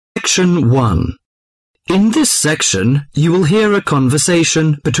Section 1. In this section, you will hear a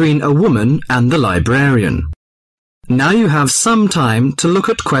conversation between a woman and the librarian. Now you have some time to look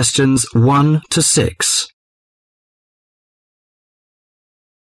at questions 1 to 6.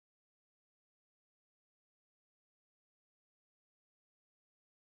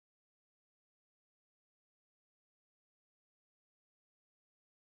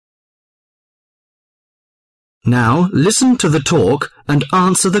 Now listen to the talk and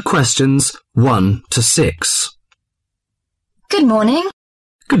answer the questions 1 to 6. Good morning.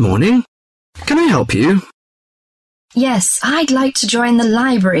 Good morning. Can I help you? Yes, I'd like to join the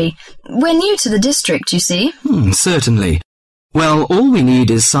library. We're new to the district, you see. Certainly. Well, all we need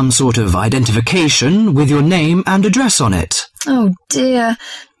is some sort of identification with your name and address on it. Oh dear.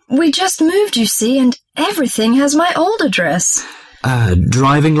 We just moved, you see, and everything has my old address. A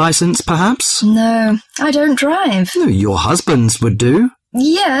driving license, perhaps? No, I don't drive. Your husband's would do.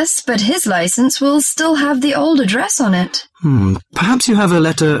 Yes, but his license will still have the old address on it. Perhaps you have a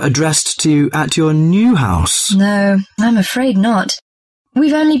letter addressed to you at your new house. No, I'm afraid not.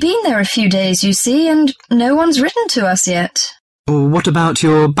 We've only been there a few days, you see, and no one's written to us yet. What about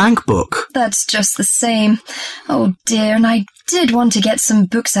your bank book? That's just the same. Oh dear, and I did want to get some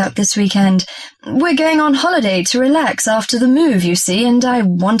books out this weekend. We're going on holiday to relax after the move, you see, and I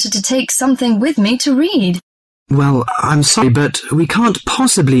wanted to take something with me to read. Well, I'm sorry, but we can't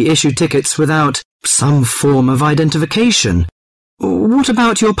possibly issue tickets without some form of identification. What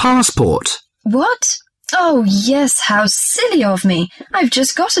about your passport? What? Oh, yes, how silly of me. I've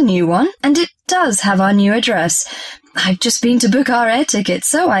just got a new one, and it does have our new address. I've just been to book our air ticket,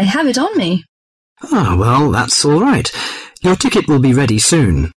 so I have it on me. Well, that's all right. Your ticket will be ready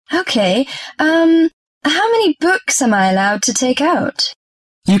soon. Okay, how many books am I allowed to take out?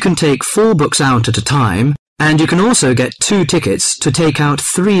 You can take 4 books out at a time, and you can also get 2 tickets to take out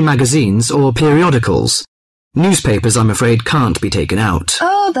 3 magazines or periodicals. Newspapers, I'm afraid, can't be taken out.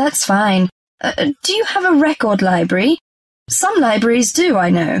 Oh, that's fine. Do you have a record library? Some libraries do, I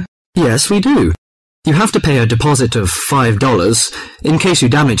know. Yes, we do. You have to pay a deposit of $5 in case you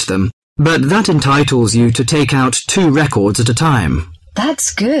damage them, but that entitles you to take out 2 records at a time.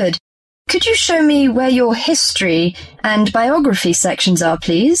 That's good. Could you show me where your history and biography sections are,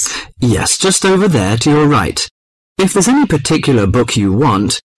 please? Yes, just over there to your right. If there's any particular book you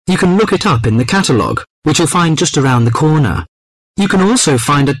want, you can look it up in the catalogue, which you'll find just around the corner. You can also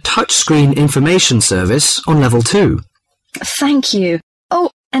find a touchscreen information service on level 2. Thank you. Oh,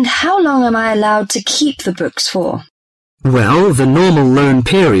 and how long am I allowed to keep the books for? Well, the normal loan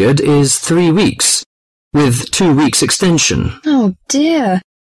period is 3 weeks, with 2 weeks extension. Oh dear.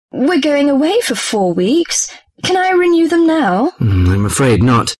 We're going away for 4 weeks. Can I renew them now? I'm afraid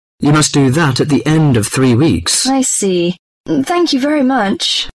not. You must do that at the end of 3 weeks. I see. Thank you very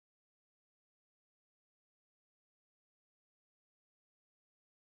much.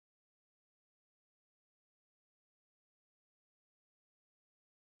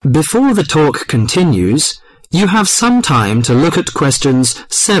 Before the talk continues, you have some time to look at questions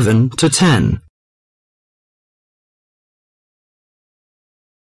 7 to 10.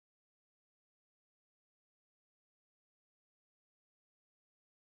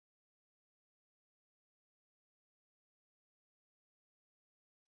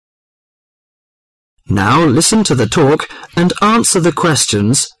 Now listen to the talk and answer the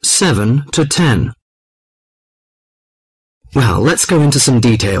questions 7 to 10. Well, let's go into some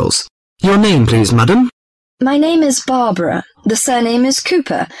details. Your name, please, madam? My name is Barbara. The surname is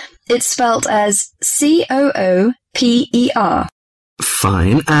Cooper. It's spelt as Cooper.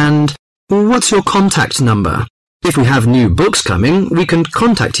 Fine. And what's your contact number? If we have new books coming, we can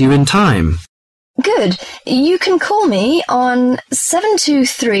contact you in time. Good. You can call me on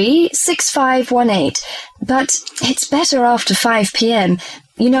 723-6518, but it's better after 5 p.m.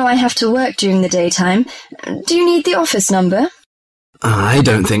 You know I have to work during the daytime. Do you need the office number? I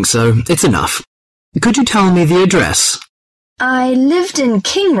don't think so. It's enough. Could you tell me the address? I lived in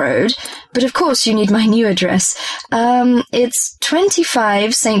King Road, but of course you need my new address. It's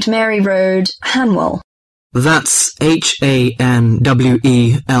 25 St. Mary Road, Hanwell. That's Hanwell.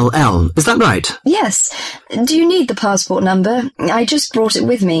 Is that right? Yes. Do you need the passport number? I just brought it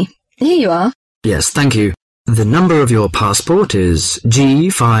with me. Here you are. Yes, thank you. The number of your passport is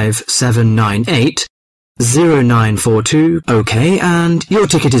G57980942. OK, and your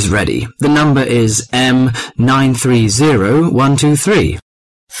ticket is ready. The number is M930123.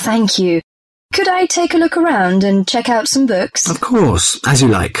 Thank you. Could I take a look around and check out some books? Of course, as you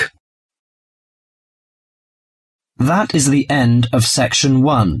like. That is the end of section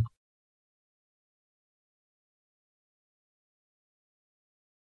 1.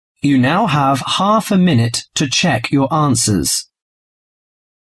 You now have half a minute to check your answers.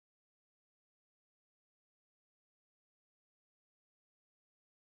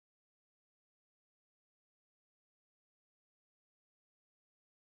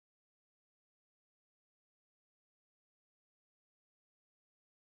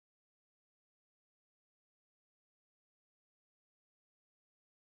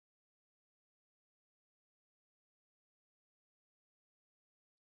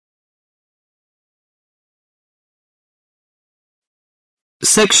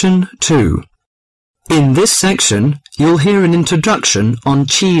 Section 2. In this section, you'll hear an introduction on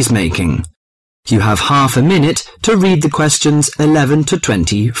cheese making. You have half a minute to read the questions 11 to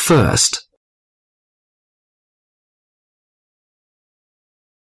 20 first.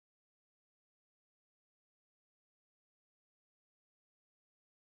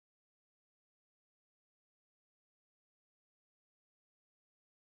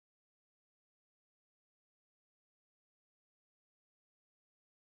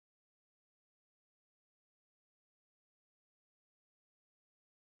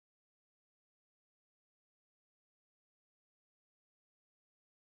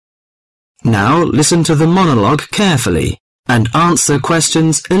 Now listen to the monologue carefully and answer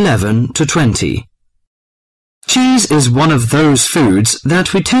questions 11 to 20. Cheese is one of those foods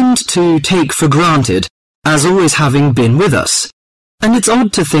that we tend to take for granted as always having been with us, and it's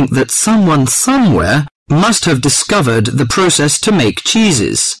odd to think that someone somewhere must have discovered the process to make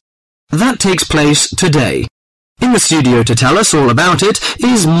cheeses. That takes place today. In the studio to tell us all about it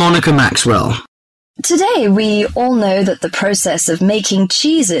is Monica Maxwell. Today, we all know that the process of making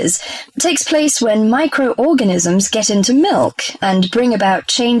cheeses takes place when microorganisms get into milk and bring about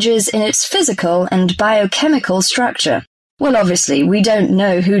changes in its physical and biochemical structure. Well, obviously, we don't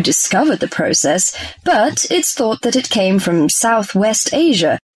know who discovered the process, but it's thought that it came from Southwest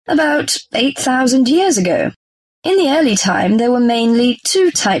Asia about 8,000 years ago. In the early time, there were mainly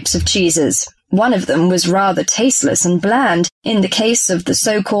two types of cheeses. One of them was rather tasteless and bland, in the case of the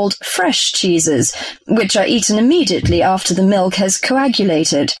so-called fresh cheeses, which are eaten immediately after the milk has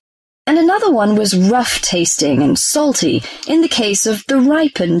coagulated. And another one was rough-tasting and salty, in the case of the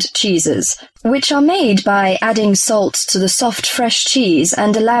ripened cheeses, which are made by adding salt to the soft fresh cheese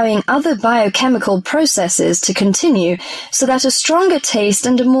and allowing other biochemical processes to continue so that a stronger taste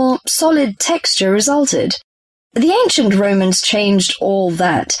and a more solid texture resulted. The ancient Romans changed all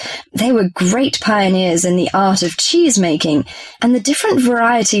that. They were great pioneers in the art of cheese-making, and the different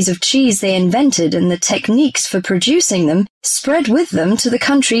varieties of cheese they invented and the techniques for producing them spread with them to the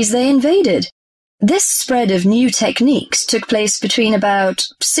countries they invaded. This spread of new techniques took place between about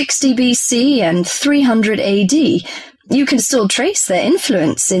 60 BC and 300 AD. You can still trace their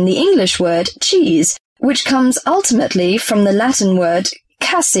influence in the English word cheese, which comes ultimately from the Latin word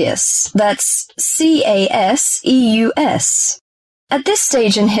Caseus, that's C-A-S-E-U-S. At this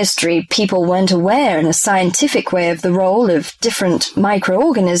stage in history, people weren't aware in a scientific way of the role of different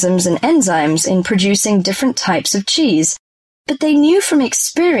microorganisms and enzymes in producing different types of cheese, but they knew from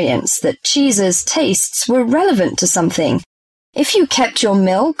experience that cheese's tastes were relevant to something. If you kept your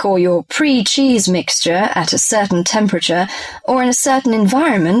milk or your pre-cheese mixture at a certain temperature or in a certain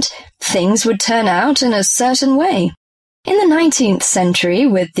environment, things would turn out in a certain way. In the 19th century,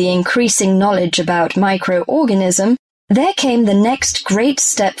 with the increasing knowledge about microorganism, there came the next great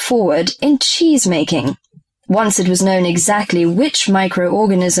step forward in cheese-making. Once it was known exactly which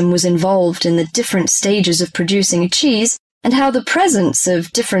microorganism was involved in the different stages of producing a cheese, and how the presence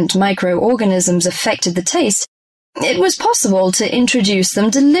of different microorganisms affected the taste, it was possible to introduce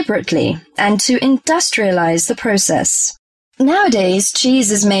them deliberately and to industrialize the process. Nowadays,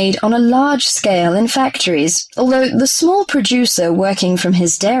 cheese is made on a large scale in factories, although the small producer working from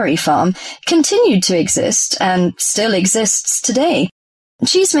his dairy farm continued to exist and still exists today.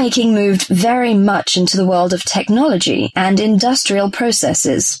 Cheesemaking moved very much into the world of technology and industrial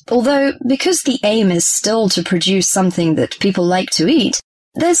processes, although because the aim is still to produce something that people like to eat,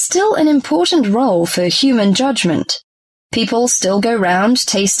 there's still an important role for human judgment. People still go round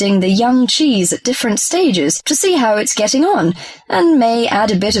tasting the young cheese at different stages to see how it's getting on, and may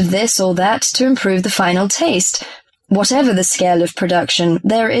add a bit of this or that to improve the final taste. Whatever the scale of production,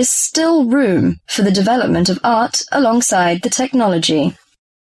 there is still room for the development of art alongside the technology.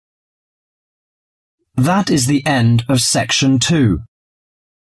 That is the end of Section 2.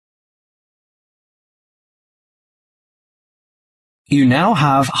 You now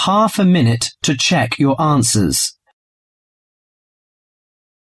have half a minute to check your answers.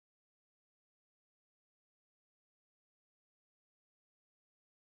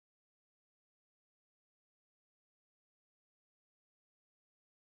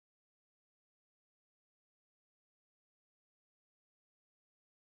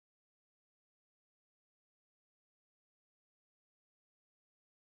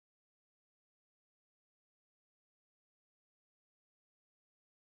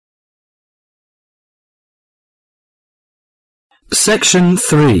 Section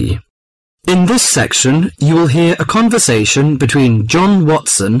 3. In this section, you will hear a conversation between John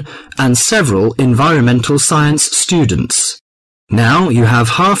Watson and several environmental science students. Now you have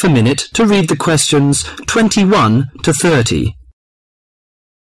half a minute to read the questions 21 to 30.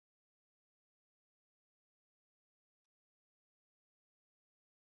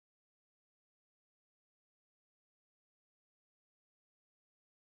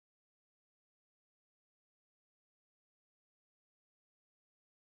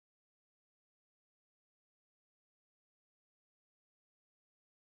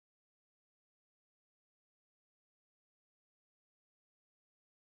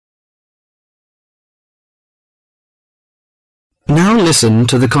 Now listen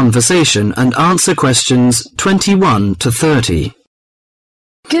to the conversation and answer questions 21 to 30.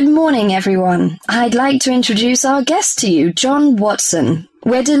 Good morning, everyone. I'd like to introduce our guest to you, John Watson.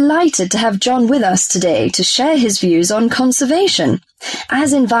 We're delighted to have John with us today to share his views on conservation.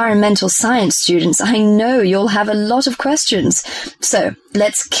 As environmental science students, I know you'll have a lot of questions. So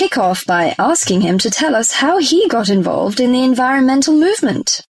let's kick off by asking him to tell us how he got involved in the environmental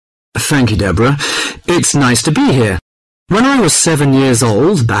movement. Thank you, Deborah. It's nice to be here. When I was 7 years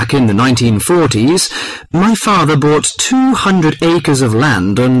old, back in the 1940s, my father bought 200 acres of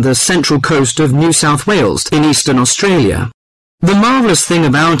land on the central coast of New South Wales in eastern Australia. The marvellous thing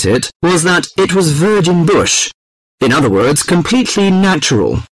about it was that it was virgin bush. In other words, completely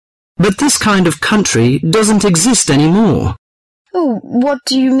natural. But this kind of country doesn't exist anymore. Oh, what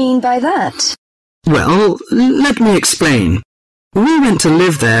do you mean by that? Well, let me explain. We went to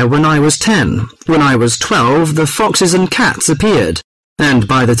live there when I was 10. When I was 12, the foxes and cats appeared, and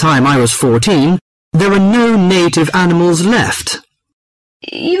by the time I was 14, there were no native animals left.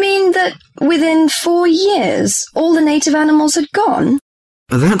 You mean that within 4 years, all the native animals had gone?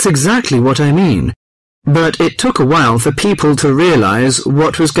 That's exactly what I mean. But it took a while for people to realize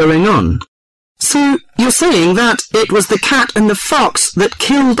what was going on. So, you're saying that it was the cat and the fox that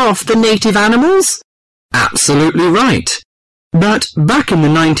killed off the native animals? Absolutely right. But back in the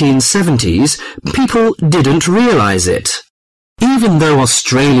 1970s, people didn't realize it. Even though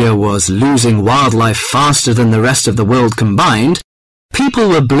Australia was losing wildlife faster than the rest of the world combined, people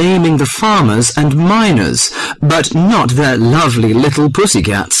were blaming the farmers and miners, but not their lovely little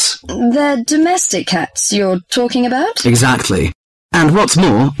pussycats. The domestic cats you're talking about? Exactly. And what's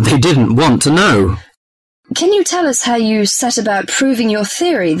more, they didn't want to know. Can you tell us how you set about proving your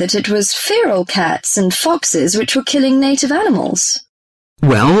theory that it was feral cats and foxes which were killing native animals?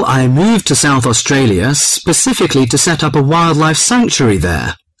 Well, I moved to South Australia specifically to set up a wildlife sanctuary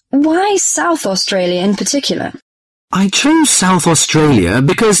there. Why South Australia in particular? I chose South Australia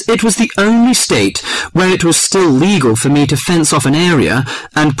because it was the only state where it was still legal for me to fence off an area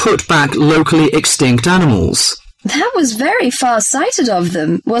and put back locally extinct animals. That was very far-sighted of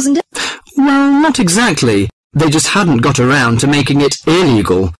them, wasn't it? Well, not exactly. They just hadn't got around to making it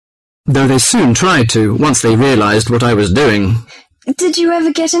illegal. Though they soon tried to, once they realized what I was doing. Did you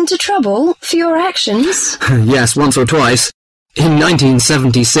ever get into trouble for your actions? Yes, once or twice. In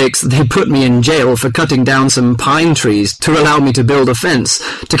 1976, they put me in jail for cutting down some pine trees to allow me to build a fence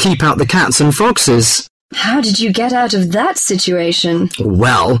to keep out the cats and foxes. How did you get out of that situation?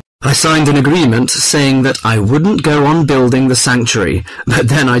 Well, I signed an agreement saying that I wouldn't go on building the sanctuary, but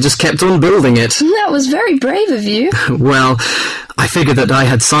then I just kept on building it. That was very brave of you. Well, I figured that I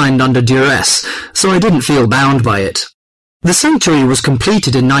had signed under duress, so I didn't feel bound by it. The sanctuary was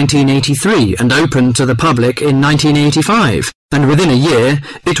completed in 1983 and opened to the public in 1985, and within a year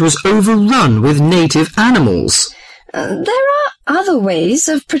it was overrun with native animals. There are other ways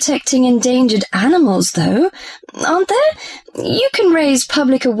of protecting endangered animals, though, aren't there? You can raise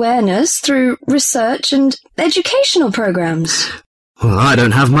public awareness through research and educational programs. Well, I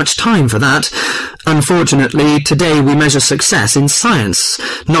don't have much time for that. Unfortunately, today we measure success in science,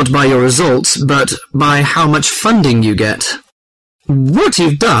 not by your results, but by how much funding you get. What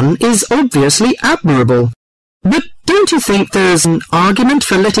you've done is obviously admirable. But don't you think there's an argument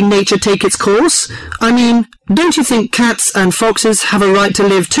for letting nature take its course? I mean, don't you think cats and foxes have a right to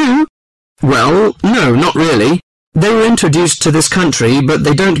live too? Well, no, not really. They were introduced to this country, but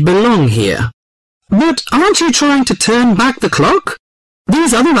they don't belong here. But aren't you trying to turn back the clock?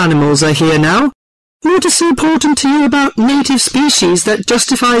 These other animals are here now. What is so important to you about native species that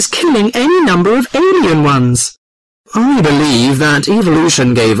justifies killing any number of alien ones? I believe that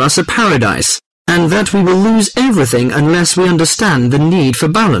evolution gave us a paradise, and that we will lose everything unless we understand the need for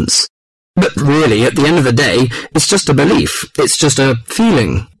balance. But really, at the end of the day, it's just a belief. It's just a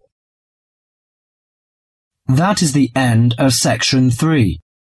feeling. That is the end of section 3.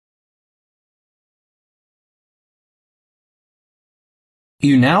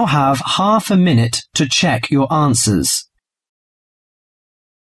 You now have half a minute to check your answers.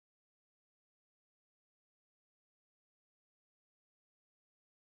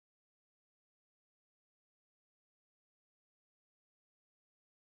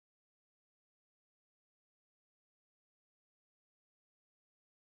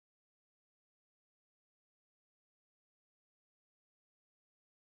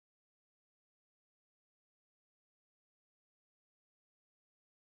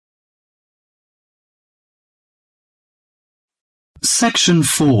 Section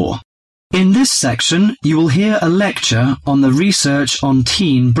 4. In this section, you will hear a lecture on the research on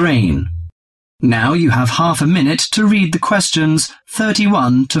teen brain. Now you have half a minute to read the questions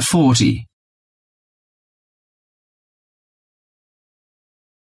 31 to 40.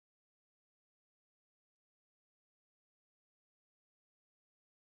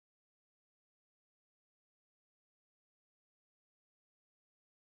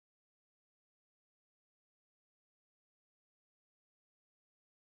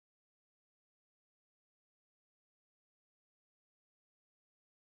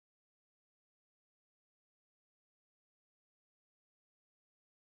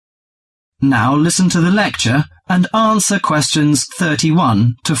 Now listen to the lecture and answer questions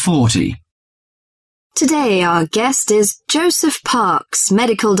 31 to 40. Today our guest is Joseph Parks,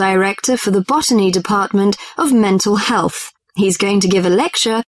 Medical Director for the Botany Department of Mental Health. He's going to give a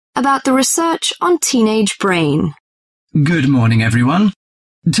lecture about the research on teenage brain. Good morning, everyone.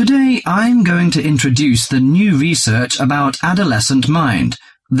 Today I'm going to introduce the new research about adolescent mind,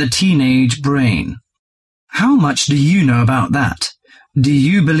 the teenage brain. How much do you know about that? Do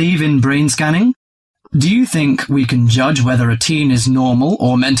you believe in brain scanning? Do you think we can judge whether a teen is normal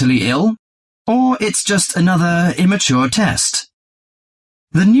or mentally ill? Or it's just another immature test?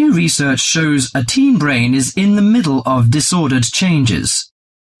 The new research shows a teen brain is in the middle of disordered changes.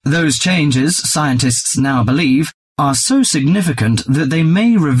 Those changes, scientists now believe, are so significant that they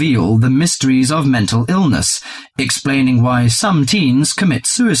may reveal the mysteries of mental illness, explaining why some teens commit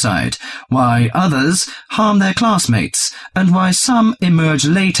suicide, why others harm their classmates, and why some emerge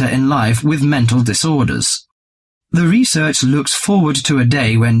later in life with mental disorders. The research looks forward to a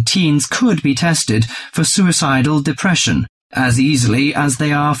day when teens could be tested for suicidal depression as easily as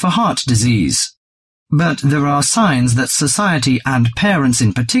they are for heart disease. But there are signs that society, and parents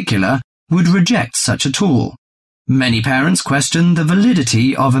in particular, would reject such a tool. Many parents question the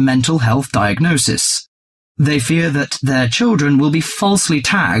validity of a mental health diagnosis. They fear that their children will be falsely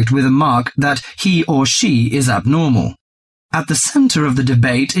tagged with a mark that he or she is abnormal. At the center of the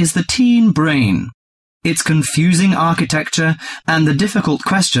debate is the teen brain, its confusing architecture, and the difficult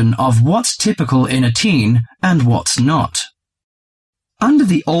question of what's typical in a teen and what's not. Under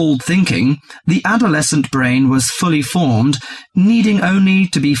the old thinking, the adolescent brain was fully formed, needing only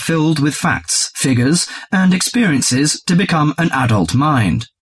to be filled with facts, figures, and experiences to become an adult mind.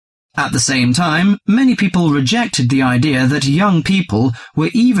 At the same time, many people rejected the idea that young people were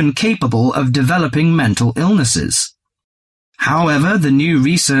even capable of developing mental illnesses. However, the new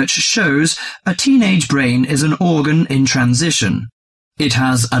research shows a teenage brain is an organ in transition. It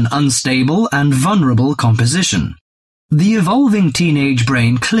has an unstable and vulnerable composition. The evolving teenage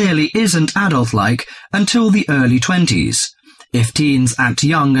brain clearly isn't adult-like until the early 20s. If teens act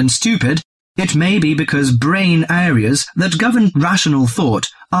young and stupid, it may be because brain areas that govern rational thought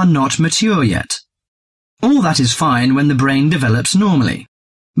are not mature yet. All that is fine when the brain develops normally.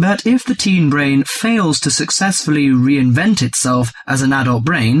 But if the teen brain fails to successfully reinvent itself as an adult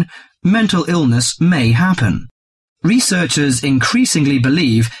brain, mental illness may happen. Researchers increasingly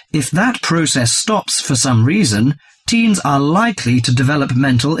believe if that process stops for some reason, teens are likely to develop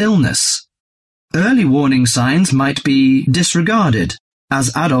mental illness. Early warning signs might be disregarded,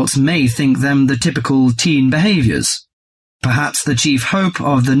 as adults may think them the typical teen behaviors. Perhaps the chief hope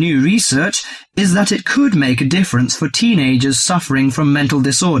of the new research is that it could make a difference for teenagers suffering from mental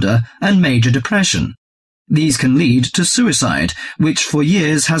disorder and major depression. These can lead to suicide, which for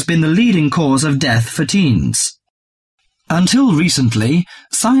years has been the leading cause of death for teens. Until recently,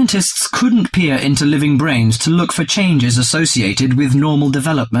 scientists couldn't peer into living brains to look for changes associated with normal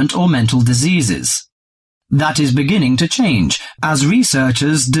development or mental diseases. That is beginning to change as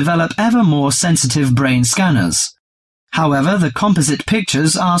researchers develop ever more sensitive brain scanners. However, the composite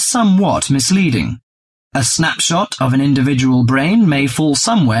pictures are somewhat misleading. A snapshot of an individual brain may fall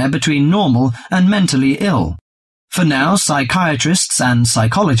somewhere between normal and mentally ill. For now, psychiatrists and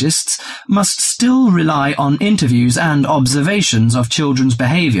psychologists must still rely on interviews and observations of children's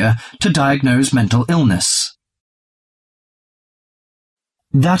behavior to diagnose mental illness.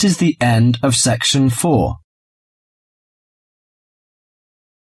 That is the end of section 4.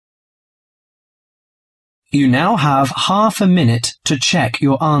 You now have half a minute to check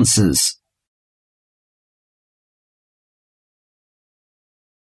your answers.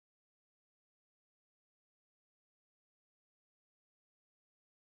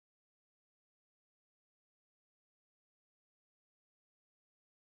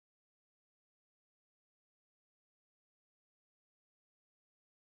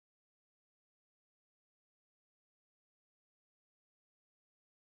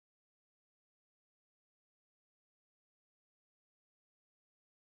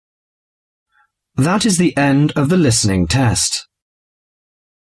 That is the end of the listening test.